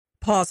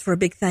Pause for a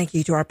big thank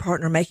you to our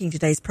partner making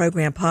today's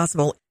program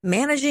possible.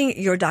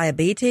 Managing your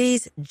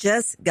diabetes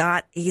just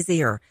got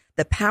easier.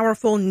 The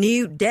powerful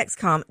new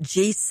Dexcom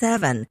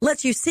G7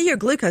 lets you see your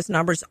glucose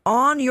numbers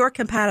on your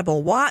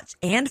compatible watch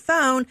and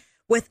phone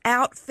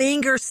without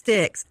finger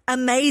sticks.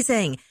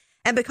 Amazing.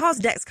 And because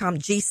Dexcom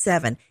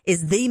G7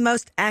 is the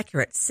most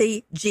accurate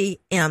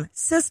CGM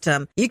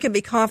system, you can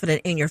be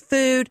confident in your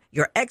food,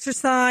 your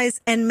exercise,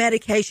 and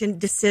medication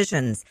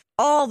decisions.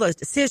 All those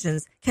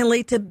decisions can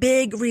lead to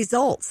big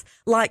results,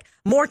 like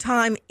more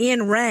time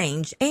in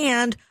range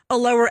and a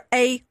lower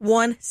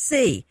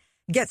A1C.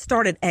 Get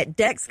started at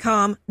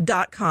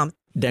Dexcom.com.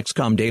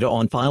 Dexcom data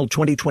on file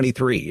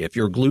 2023. If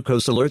your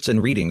glucose alerts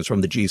and readings from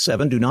the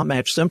G7 do not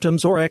match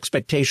symptoms or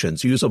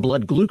expectations, use a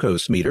blood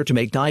glucose meter to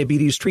make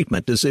diabetes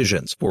treatment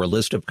decisions. For a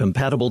list of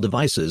compatible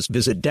devices,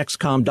 visit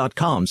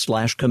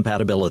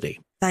Dexcom.com/compatibility.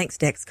 Thanks,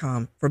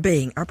 Dexcom, for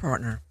being our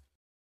partner.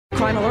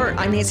 Crime Alert,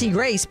 I'm Nancy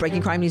Grace.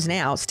 Breaking crime news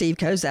now. Steve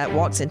Kozak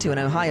walks into an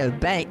Ohio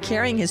bank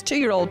carrying his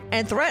 2-year-old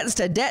and threatens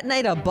to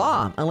detonate a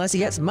bomb unless he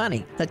gets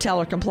money. The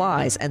teller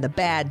complies, and the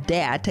bad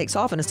dad takes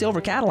off in a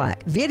silver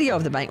Cadillac. Video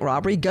of the bank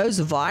robbery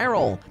goes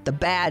viral. The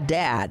bad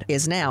dad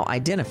is now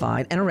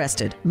identified and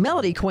arrested.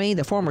 Melody Queen,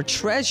 the former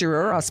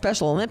treasurer of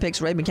Special Olympics,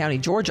 Rabun County,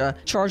 Georgia,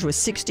 charged with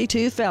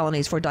 62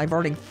 felonies for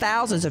diverting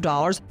thousands of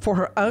dollars for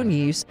her own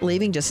use,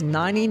 leaving just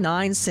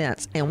 99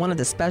 cents in one of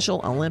the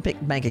Special Olympic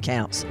bank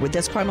accounts. With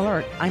this Crime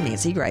Alert, I'm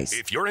Nancy Grace.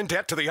 If you're in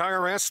debt to the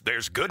IRS,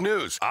 there's good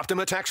news.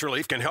 Optima Tax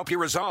Relief can help you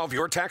resolve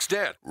your tax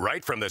debt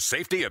right from the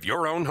safety of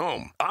your own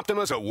home.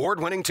 Optima's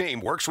award-winning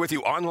team works with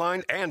you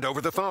online and over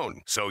the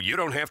phone, so you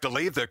don't have to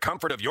leave the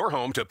comfort of your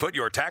home to put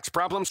your tax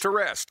problems to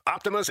rest.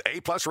 Optima's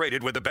A+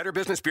 rated with the Better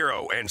Business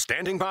Bureau and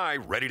standing by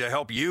ready to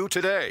help you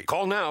today.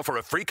 Call now for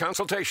a free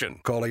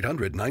consultation. Call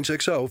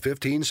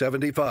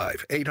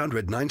 800-960-1575.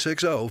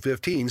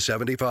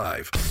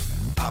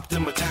 800-960-1575.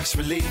 Optima Tax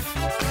Relief.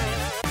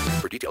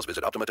 For details,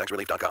 visit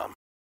OptimaTaxRelief.com.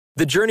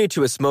 The journey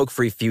to a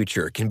smoke-free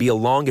future can be a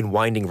long and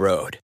winding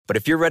road. But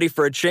if you're ready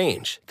for a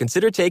change,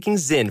 consider taking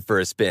Zyn for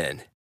a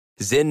spin.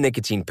 Zyn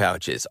nicotine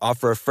pouches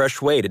offer a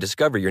fresh way to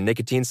discover your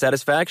nicotine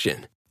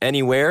satisfaction.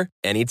 Anywhere,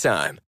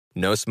 anytime.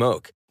 No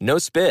smoke, no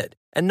spit,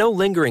 and no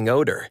lingering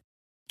odor.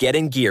 Get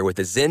in gear with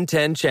the Zyn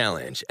 10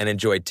 Challenge and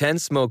enjoy 10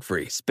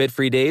 smoke-free,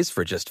 spit-free days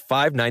for just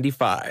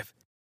 $5.95.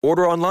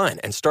 Order online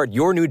and start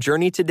your new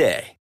journey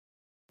today.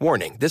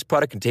 Warning, this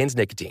product contains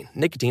nicotine.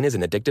 Nicotine is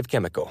an addictive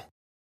chemical.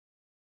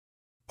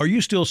 Are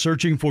you still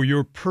searching for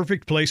your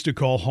perfect place to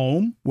call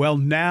home? Well,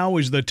 now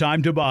is the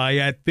time to buy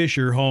at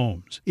Fisher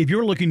Homes. If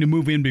you're looking to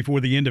move in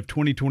before the end of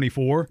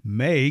 2024,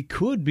 May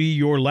could be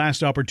your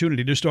last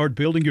opportunity to start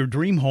building your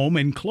dream home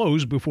and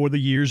close before the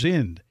year's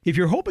end. If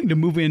you're hoping to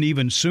move in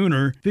even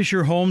sooner,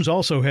 Fisher Homes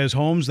also has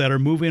homes that are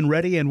move-in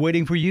ready and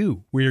waiting for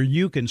you, where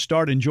you can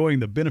start enjoying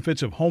the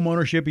benefits of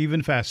homeownership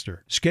even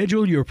faster.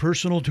 Schedule your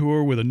personal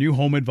tour with a new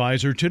home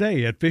advisor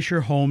today at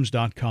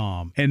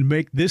FisherHomes.com and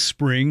make this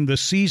spring the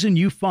season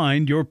you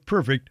find your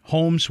perfect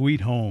home sweet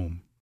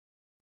home.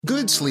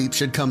 Good sleep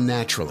should come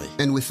naturally,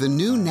 and with the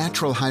new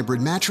Natural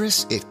Hybrid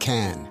mattress, it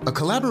can. A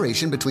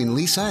collaboration between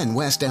Lisa and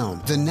West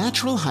Elm, the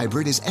Natural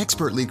Hybrid is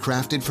expertly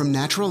crafted from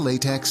natural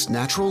latex,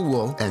 natural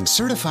wool, and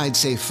certified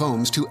safe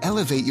foams to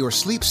elevate your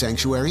sleep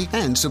sanctuary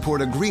and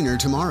support a greener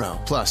tomorrow.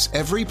 Plus,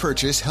 every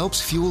purchase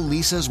helps fuel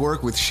Lisa's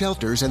work with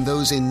shelters and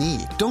those in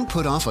need. Don't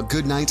put off a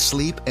good night's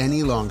sleep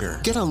any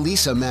longer. Get a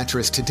Lisa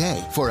mattress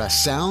today for a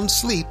sound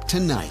sleep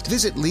tonight.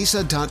 Visit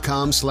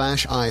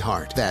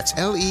lisa.com/iHeart. That's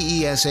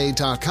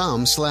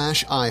LEESA.com/iHeart.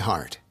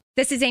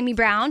 This is Amy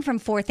Brown from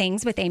 4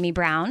 Things with Amy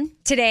Brown.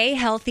 Today,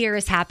 Healthier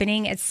is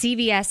happening at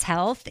CVS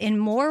Health in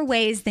more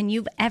ways than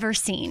you've ever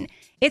seen.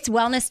 It's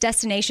wellness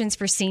destinations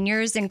for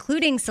seniors,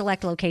 including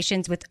select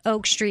locations with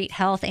Oak Street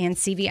Health and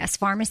CVS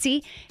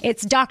Pharmacy.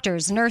 It's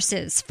doctors,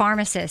 nurses,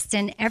 pharmacists,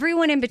 and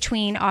everyone in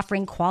between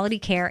offering quality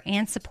care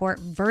and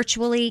support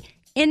virtually,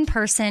 in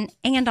person,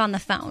 and on the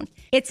phone.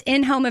 It's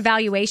in-home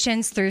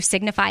evaluations through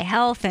Signify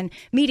Health and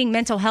meeting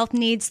mental health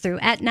needs through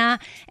Aetna.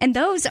 And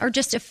those are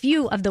just a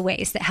few of the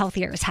ways that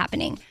Healthier is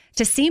happening.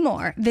 To see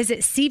more,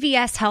 visit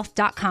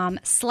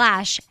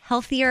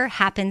cvshealth.com/healthier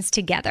happens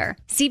together.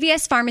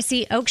 CVS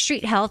Pharmacy, Oak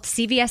Street Health,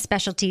 CVS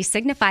Specialty,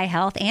 Signify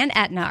Health, and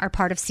Aetna are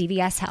part of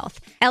CVS Health.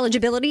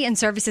 Eligibility and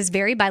services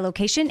vary by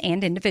location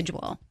and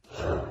individual.